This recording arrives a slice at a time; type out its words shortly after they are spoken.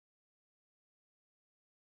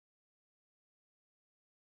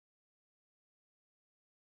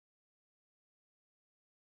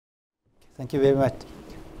Thank you very much.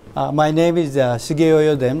 My name is Shigeo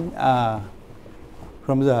Yoden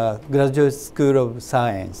from the Graduate School of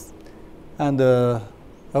Science. And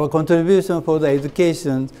our contribution for the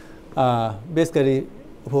education basically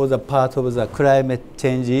for the part of the climate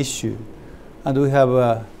change issue. And we have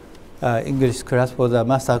an English class for the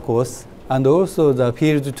master course and also the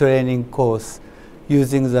field training course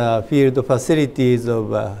using the field facilities of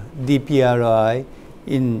DPRI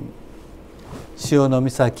in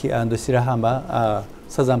Shionomisaki and Shirahama,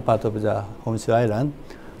 southern part of the Honshu Island,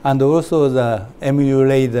 and also the MU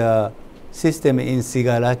radar system in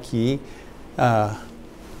Shigaraki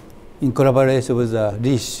in collaboration with the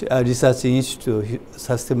Research Institute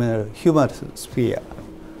Sustainable Human Sphere.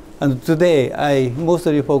 And today I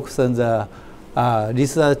mostly focus on the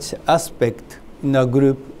research aspect in a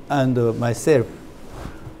group and myself.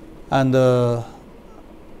 And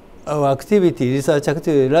our activity, research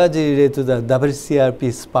activity, largely related to the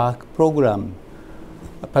WCRP SPARC program,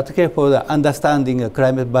 particularly for the understanding of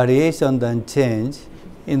climate variation and change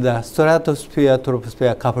in the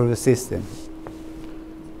stratosphere-troposphere coupled system.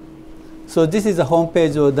 So this is the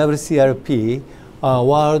homepage of WCRP,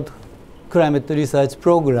 World Climate Research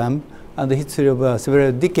Program, and the history of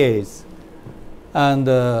several decades. And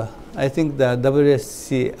I think the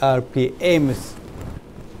WCRP aims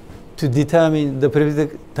to determine the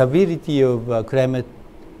predictability of climate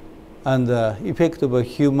and the effect of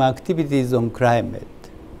human activities on climate.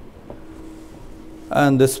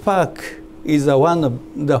 And the SPARC is one of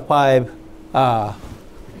the 5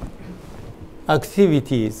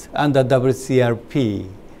 activities under WCRP.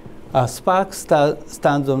 SPARC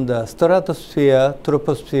stands on the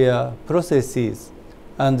stratosphere-troposphere processes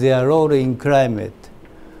and their role in climate.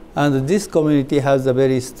 And this community has a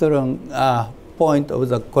very strong point of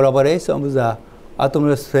the collaboration with the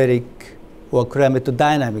atmospheric or climate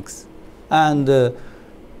dynamics and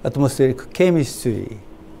atmospheric chemistry.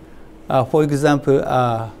 For example,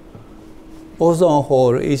 ozone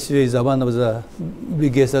hole issue is one of the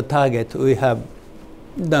biggest targets we have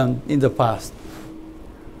done in the past.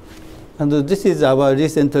 And this is our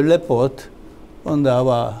recent report on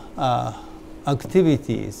our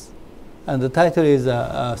activities. And the title is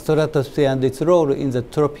Stratosphere and its role in the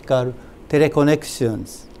tropical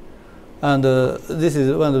teleconnections. And this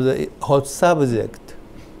is one of the hot subjects.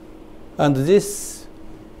 And this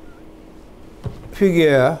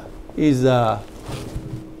figure is a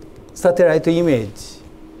satellite image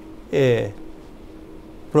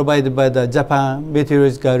provided by the Japan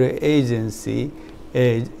Meteorological Agency,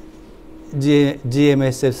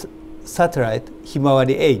 GMSS satellite,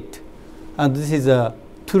 Himawari 8. And this is a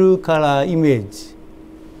true color image.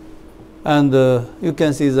 And you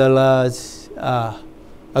can see the large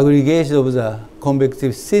aggregation of the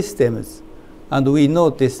convective systems. And we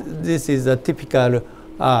notice this is a typical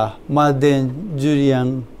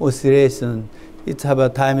Marden-Julian oscillation. It has a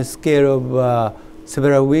time scale of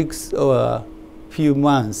several weeks or a few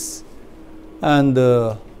months. And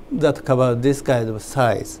that covers this kind of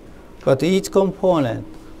size. But each component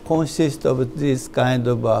consists of this kind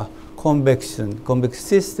of convex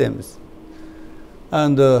systems.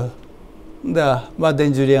 And the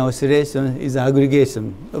Marden-Julian oscillation is an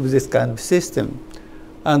aggregation of this kind of system.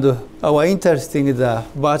 And our interest in the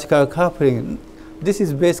vertical coupling, this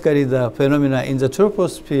is basically the phenomena in the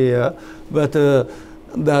troposphere, but the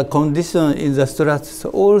condition in the stratosphere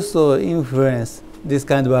also influence this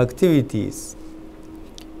kind of activities.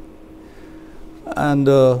 And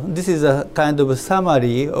this is a kind of a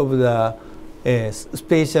summary of the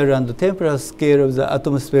spatial and temporal scale of the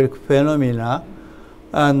atmospheric phenomena.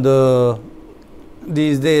 And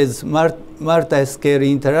these days, multi-scale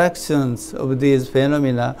interactions of these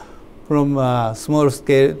phenomena from small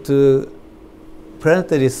scale to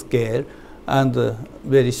planetary scale, and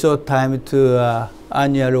very short time to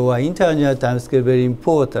annual or interannual time scale, very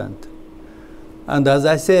important. And as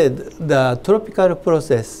I said, the tropical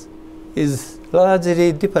process is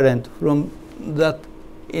largely different from that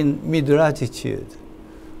in mid-latitude.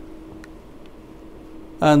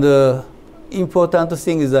 And important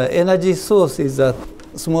thing is the energy source is that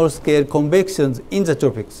small-scale convections in the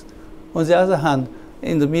tropics. On the other hand,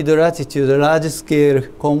 in the mid-latitude, the large-scale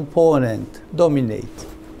component dominate.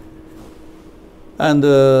 And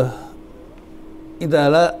in the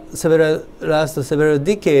last several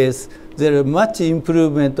decades, there is much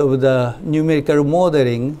improvement of the numerical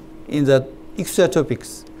modeling in the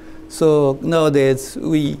extratropics. So nowadays,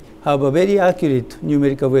 we have a very accurate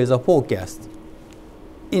numerical weather forecast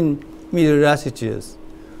in mid-latitudes.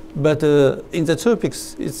 But in the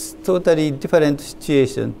tropics, it's totally different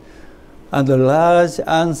situation. And the large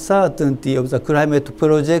uncertainty of the climate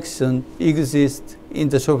projection exists in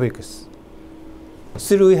the tropics.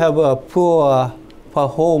 still we have a poor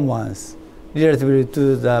performance relatively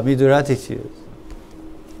to the mid-latitude.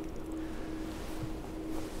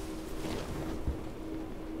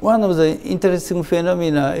 One of the interesting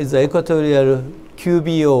phenomena is the equatorial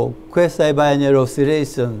QBO, quasi-biennial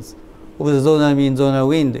oscillations of the zonal mean zonal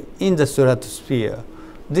wind in the stratosphere.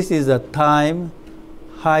 This is the time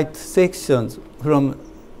height sections from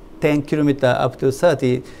 10 kilometers up to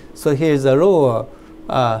 30. So here is a lower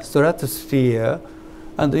stratosphere,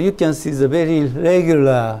 and you can see the very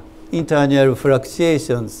regular interannual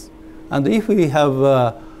fluctuations. And if we have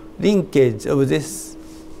a linkage of this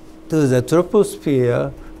to the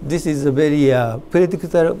troposphere, this is a very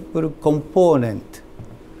predictable component.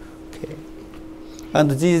 Okay.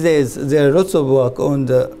 And these days, there are lots of work on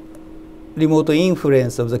the remote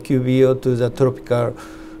influence of the QBO to the tropical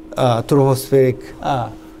tropospheric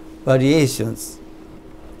variations.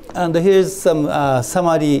 And here's some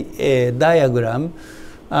summary diagram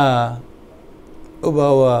of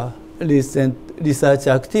our recent research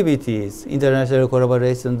activities, international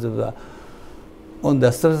collaborations on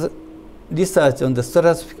the research on the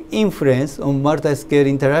stratospheric influence on multi-scale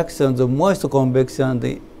interactions of moist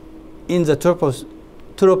convection in the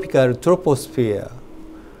tropical troposphere.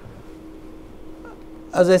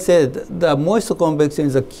 As I said, the moist convection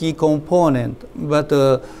is a key component, but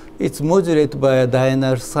it's modulated by a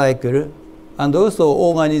diurnal cycle, and also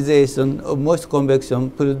organization of moist convection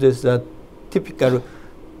produces a typical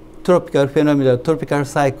tropical phenomena, tropical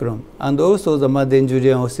cyclone, and also the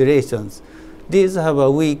Madden-Julian oscillations. These have a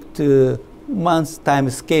week to month time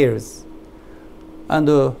scales.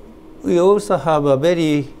 And we also have a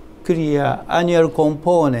very clear annual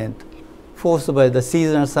component forced by the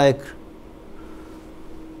seasonal cycle.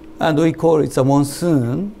 And we call it a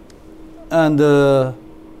monsoon. And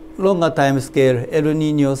longer time scale, El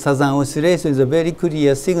Nino southern oscillation is a very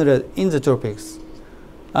clear signal in the tropics.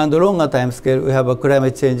 And longer time scale, we have a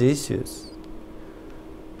climate change issues.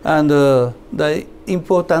 And the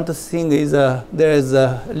important thing is there is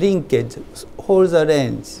a linkage, whole the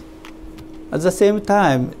range. At the same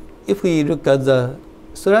time, if we look at the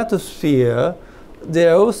stratosphere, they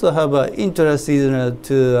also have intra-seasonal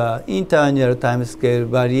to interannual time scale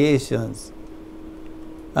variations.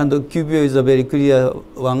 And the QBO is a very clear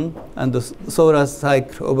one, and the solar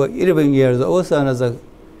cycle over 11 years also another.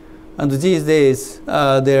 And these days,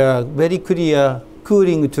 there are very clear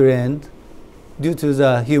cooling trend due to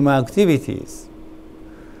the human activities.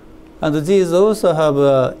 And these also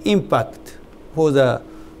have impact for the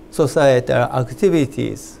societal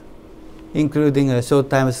activities, including a short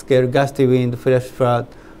time scale, gusty wind, flash flood,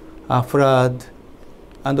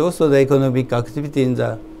 and also the economic activity in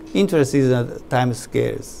the intra-seasonal time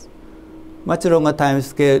scales. Much longer time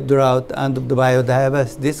scale, drought, and the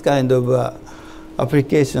biodiversity, this kind of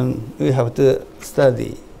application we have to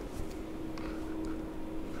study.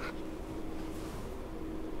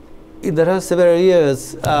 In the last several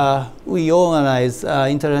years, we organized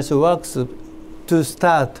international works to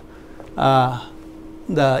start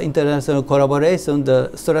the international collaboration, the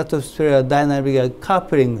stratosphere dynamic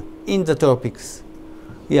coupling in the tropics.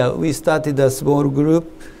 Yeah, we started a small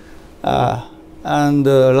group, and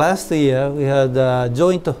last year we had a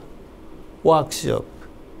joint workshop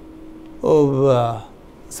of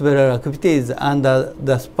several activities under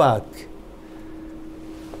the SPARC.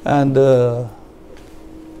 And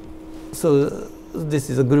so this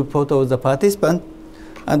is a group photo of the participant.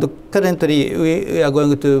 And currently, we are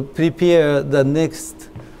going to prepare the next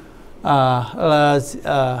large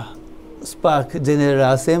SPARC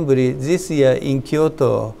General Assembly this year in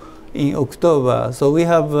Kyoto in October. So we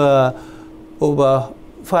have over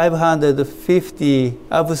 550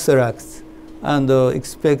 abstracts and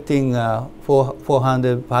expecting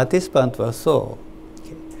 400 participants or so.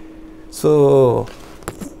 Okay. So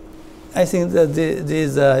I think that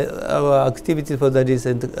these are our activities for the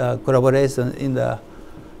recent collaboration in the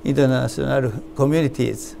international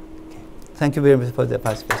communities. Okay. Thank you very much for the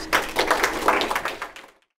participation.